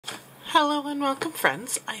Hello and welcome,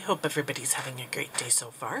 friends. I hope everybody's having a great day so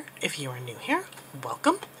far. If you are new here,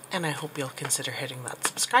 welcome, and I hope you'll consider hitting that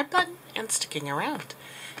subscribe button and sticking around.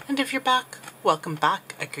 And if you're back, welcome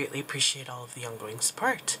back. I greatly appreciate all of the ongoing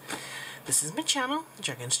support. This is my channel,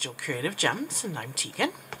 Dragon's Jewel Creative Gems, and I'm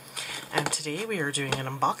Tegan. And today we are doing an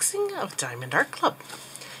unboxing of Diamond Art Club.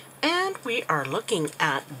 And we are looking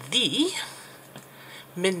at the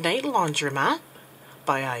Midnight Laundromat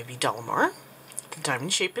by Ivy Dolamore. The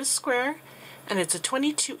diamond shape is square, and it's a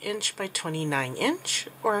 22 inch by 29 inch,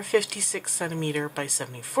 or a 56 centimeter by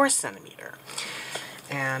 74 centimeter.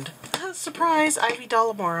 And surprise, Ivy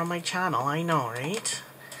Dolamore on my channel, I know, right?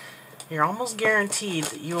 You're almost guaranteed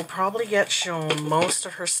that you will probably get shown most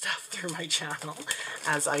of her stuff through my channel,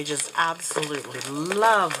 as I just absolutely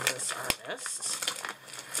love this artist.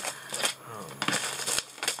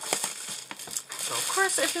 So of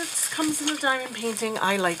course, if it comes in a diamond painting,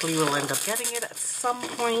 I likely will end up getting it at some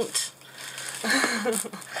point.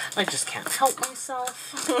 I just can't help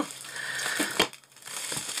myself.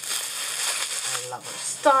 I love her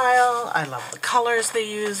style. I love the colors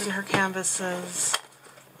they use in her canvases.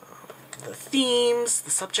 The themes,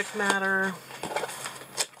 the subject matter.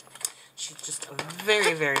 She's just a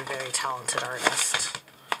very, very, very talented artist.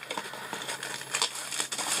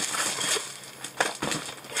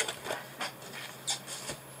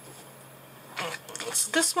 So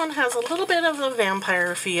this one has a little bit of a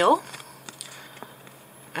vampire feel.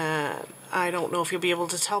 And I don't know if you'll be able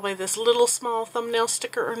to tell by this little small thumbnail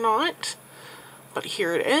sticker or not. But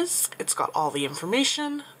here it is. It's got all the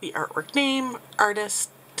information, the artwork name, artist,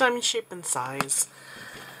 diamond shape and size.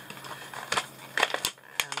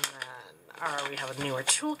 And then we have a newer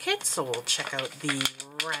toolkit, so we'll check out the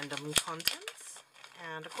random contents.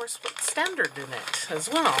 And of course what's standard in it as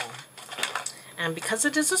well. And because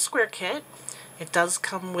it is a square kit, it does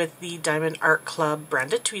come with the Diamond Art Club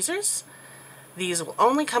branded tweezers. These will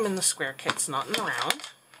only come in the square kits, not in the round.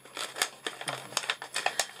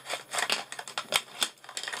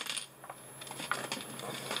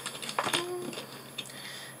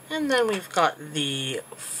 And then we've got the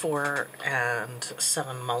 4 and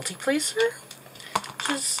 7 multi-placer, which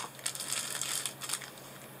is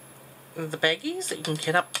the baggies that you can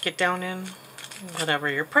get up, get down in, whatever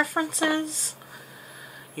your preference is.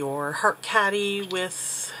 Your heart caddy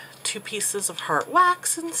with 2 pieces of heart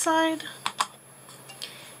wax inside.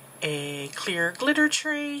 A clear glitter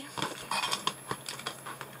tray.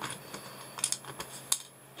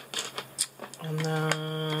 And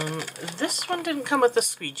then this one didn't come with a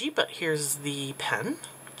squeegee, but here's the pen,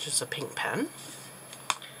 which is a pink pen.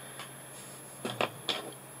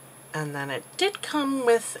 And then it did come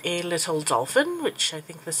with a little dolphin, which I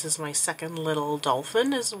think this is my second little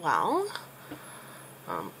dolphin as well.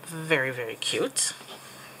 Very, very cute.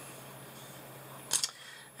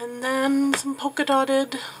 And then some polka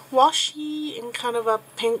dotted washi in kind of a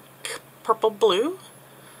pink, purple, blue.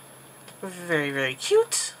 Very, very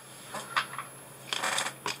cute.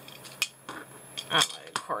 And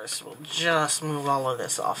of course, we'll just move all of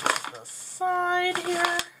this off to the side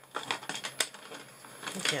here.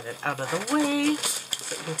 Get it out of the way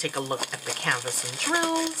so you can take a look at the canvas and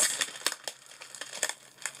drills.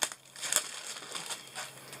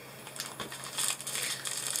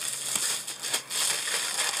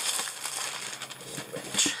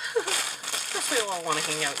 We all want to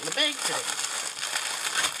hang out in the bag today.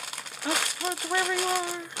 Oh, look, wherever you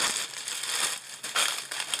are.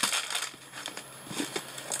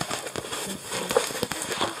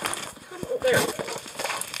 Oh, there we go.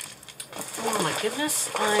 Oh my goodness,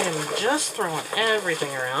 I am just throwing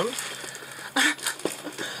everything around.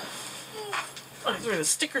 I threw the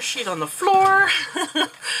sticker sheet on the floor.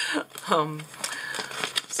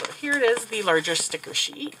 So here it is, the larger sticker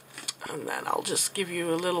sheet. And then I'll just give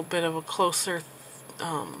you a little bit of a closer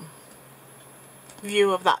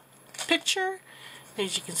view of that picture.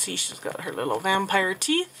 As you can see, she's got her little vampire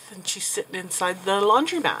teeth, and she's sitting inside the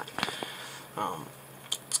laundromat.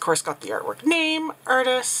 It's of course got the artwork name,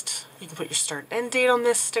 artist. You can put your start and end date on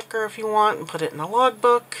this sticker if you want, and put it in a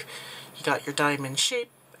logbook. You got your diamond shape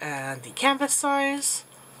and the canvas size.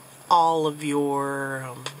 All of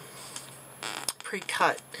your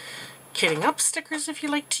pre-cut kitting up stickers if you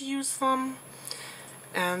like to use them.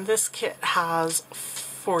 And this kit has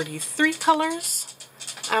 43 colors.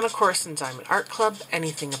 And of course in Diamond Art Club,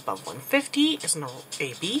 anything above 150 is an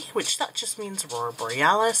AB, which that just means Aurora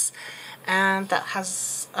Borealis. And that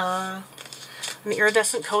has an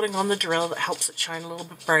iridescent coating on the drill that helps it shine a little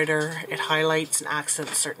bit brighter. It highlights and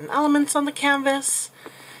accents certain elements on the canvas.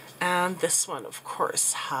 And this one of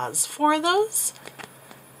course has 4 of those.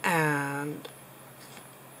 And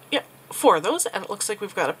 4 of those, and it looks like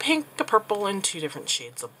we've got a pink, a purple, and 2 different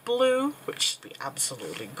shades of blue, which should be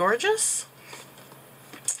absolutely gorgeous.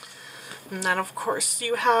 And then of course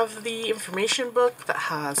you have the information book that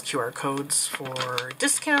has QR codes for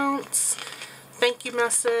discounts, thank you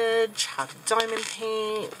message, how to diamond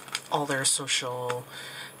paint, all their social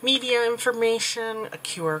media information, a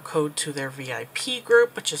QR code to their VIP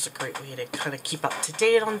group, which is a great way to kind of keep up to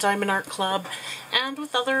date on Diamond Art Club and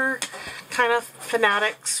with other kind of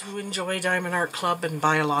fanatics who enjoy Diamond Art Club and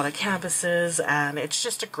buy a lot of canvases, and it's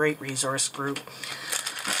just a great resource group.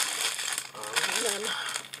 And then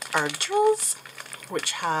our drills,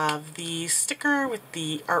 which have the sticker with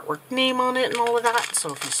the artwork name on it and all of that,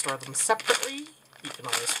 so if you store them separately, you can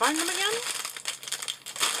always find them again.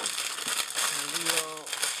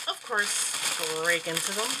 Of course, break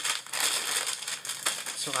into them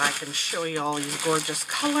so I can show you all these gorgeous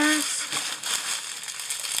colors.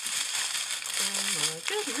 Oh my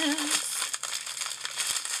goodness.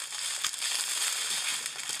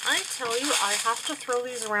 I tell you, I have to throw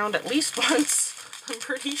these around at least once, I'm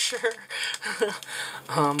pretty sure.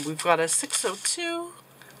 We've got a 602,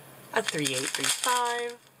 a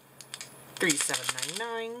 3835,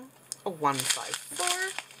 3799, a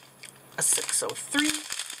 154, a 603,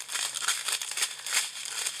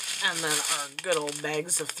 and then our good old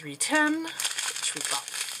bags of 310, which we've got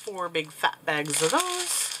 4 big fat bags of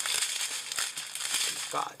those. We've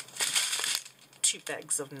got 2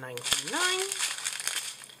 bags of 939,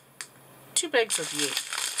 2 bags of the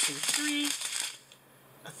 823,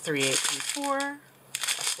 a 3834, a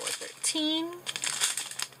 413,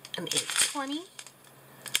 an 820,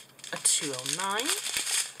 a 209.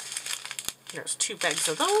 Here's 2 bags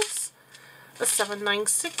of those, a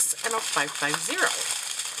 796, and a 550.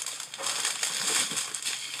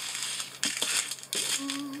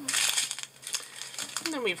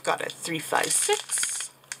 And then we've got a 356,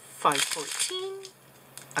 514,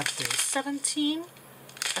 a 317, a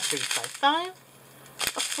 355, a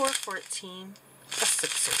 414, a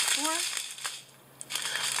 604,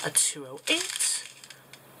 a 208,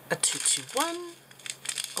 a 221,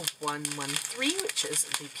 a 113, which is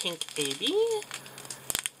the pink AB,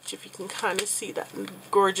 which if you can kind of see that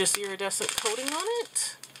gorgeous iridescent coating on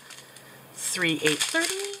it,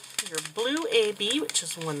 3830, your blue AB, which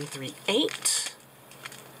is 138,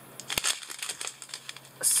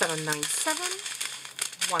 797,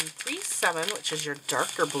 137, which is your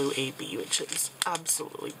darker blue AB, which is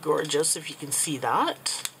absolutely gorgeous if you can see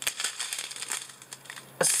that,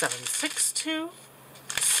 a 762,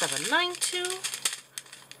 a 792,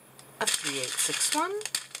 a 3861,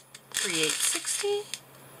 3860,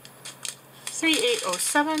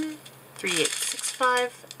 3807,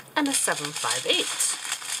 3865, and a 758.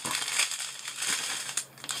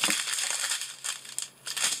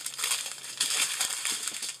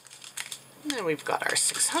 And then we've got our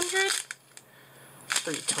 600,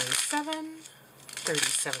 327,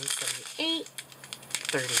 3778,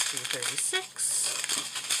 3336,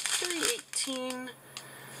 318,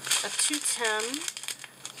 a 210,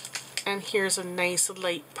 and here's a nice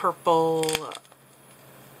light purple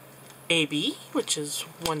AB, which is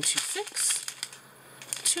 126,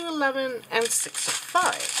 211, and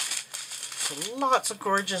 605. So lots of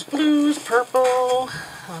gorgeous blues, purple,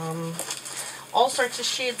 all sorts of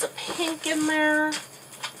shades of pink in there.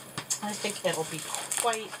 I think it'll be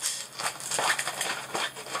quite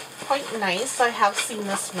nice. I have seen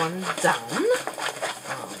this one done.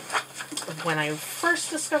 When I first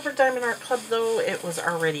discovered Diamond Art Club, though, it was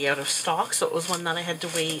already out of stock, so it was one that I had to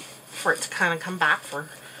wait for it to kind of come back for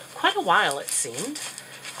quite a while, it seemed.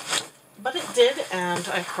 But it did, and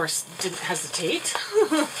I, of course, didn't hesitate,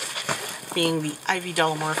 being the Ivy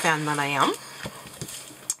Dolamore fan that I am.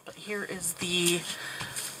 But here is the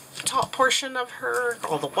top portion of her,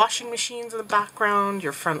 all the washing machines in the background,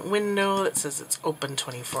 your front window that says it's open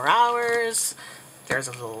 24 hours. There's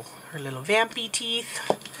a her little vampy teeth.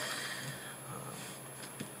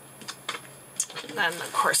 And then,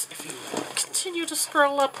 of course, if you continue to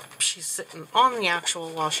scroll up, she's sitting on the actual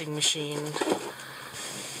washing machine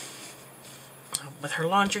with her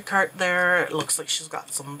laundry cart there. It looks like she's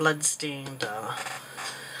got some blood-stained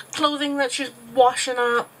clothing that she's washing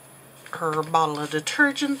up. Her bottle of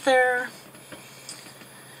detergent there.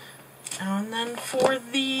 And then for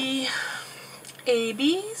the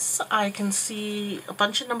ABs, I can see a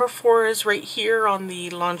bunch of number 4s right here on the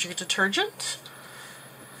laundry detergent.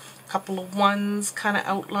 A couple of 1s kind of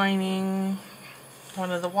outlining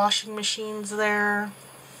one of the washing machines there.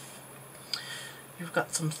 You've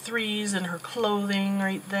got some 3s in her clothing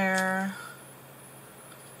right there.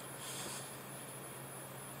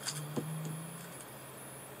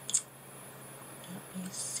 Let me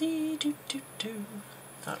see. see.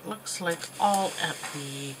 That looks like all at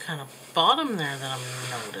the kind of bottom there that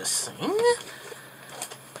I'm noticing.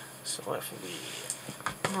 So if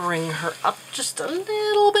we bring her up just a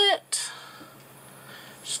little bit,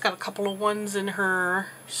 she's got a couple of ones in her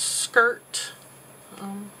skirt.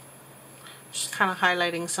 Just kind of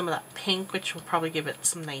highlighting some of that pink, which will probably give it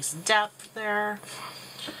some nice depth there.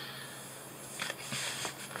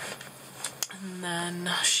 And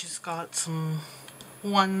then she's got some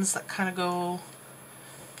ones that kind of go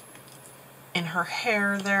in her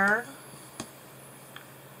hair there,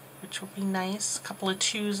 which will be nice. A couple of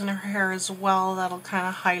twos in her hair as well. That'll kind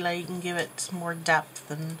of highlight and give it some more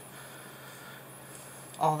depth and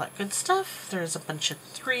all that good stuff. There's a bunch of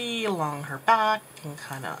 3 along her back and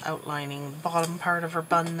kind of outlining the bottom part of her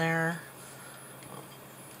bun there.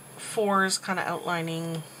 4s kind of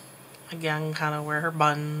outlining, again, kind of where her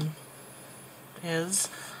bun is.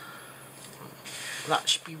 That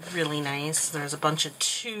should be really nice. There's a bunch of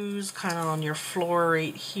 2s kind of on your floor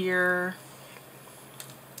right here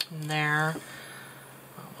and there.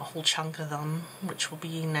 A whole chunk of them, which will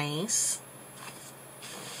be nice.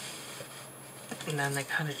 And then they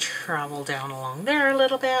kind of travel down along there a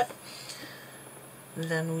little bit. And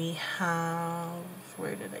then we have,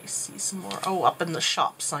 where did I see some more? Oh, up in the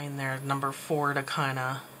shop sign there, number 4 to kind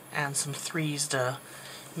of, and some 3s to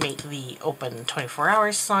make the open 24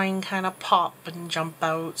 hours sign kind of pop and jump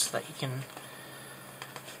out so that you can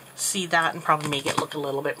see that and probably make it look a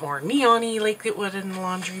little bit more neon-y like it would in the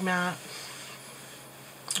laundromat.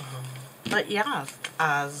 But yeah,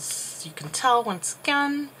 as you can tell, once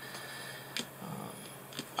again,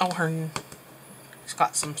 oh, she's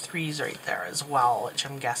got some 3s right there as well, which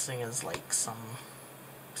I'm guessing is like some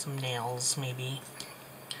nails, maybe.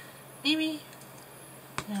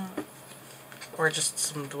 Yeah. Or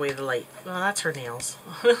just the way the light, well, that's her nails.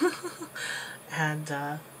 And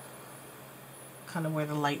kind of where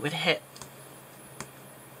the light would hit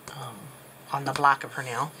on the black of her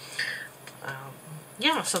nail.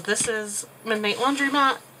 Yeah, so this is Midnight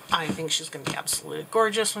Laundromat. I think she's going to be absolutely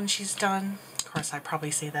gorgeous when she's done. Of course, I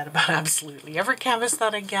probably say that about absolutely every canvas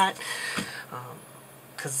that I get.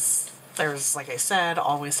 Because there's, like I said,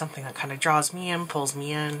 always something that kind of draws me in, pulls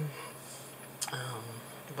me in.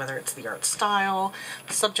 Whether it's the art style,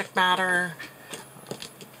 the subject matter.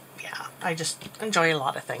 Yeah, I just enjoy a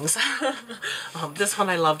lot of things. This one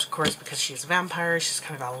I loved, of course, because she's a vampire. She's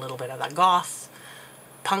kind of got a little bit of that goth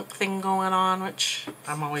punk thing going on, which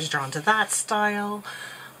I'm always drawn to that style.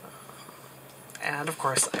 And of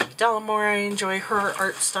course, Ivy Dolamore, I enjoy her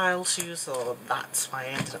art style too, so that's why I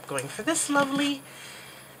ended up going for this lovely.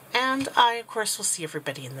 And I, of course, will see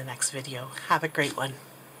everybody in the next video. Have a great one.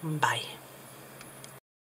 Bye.